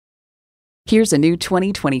Here's a new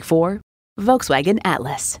 2024 Volkswagen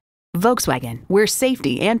Atlas. Volkswagen, where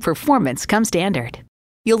safety and performance come standard.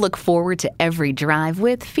 You'll look forward to every drive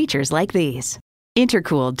with features like these: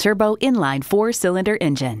 intercooled turbo inline 4-cylinder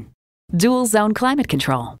engine, dual zone climate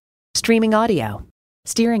control, streaming audio,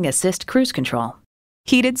 steering assist cruise control,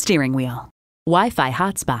 heated steering wheel, Wi-Fi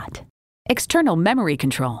hotspot, external memory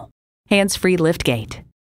control, hands-free liftgate,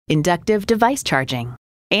 inductive device charging,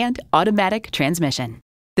 and automatic transmission.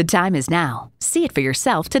 The time is now. See it for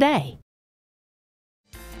yourself today.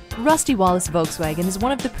 Rusty Wallace Volkswagen is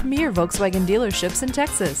one of the premier Volkswagen dealerships in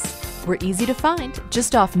Texas. We're easy to find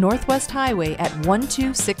just off Northwest Highway at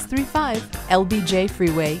 12635 LBJ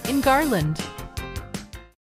Freeway in Garland.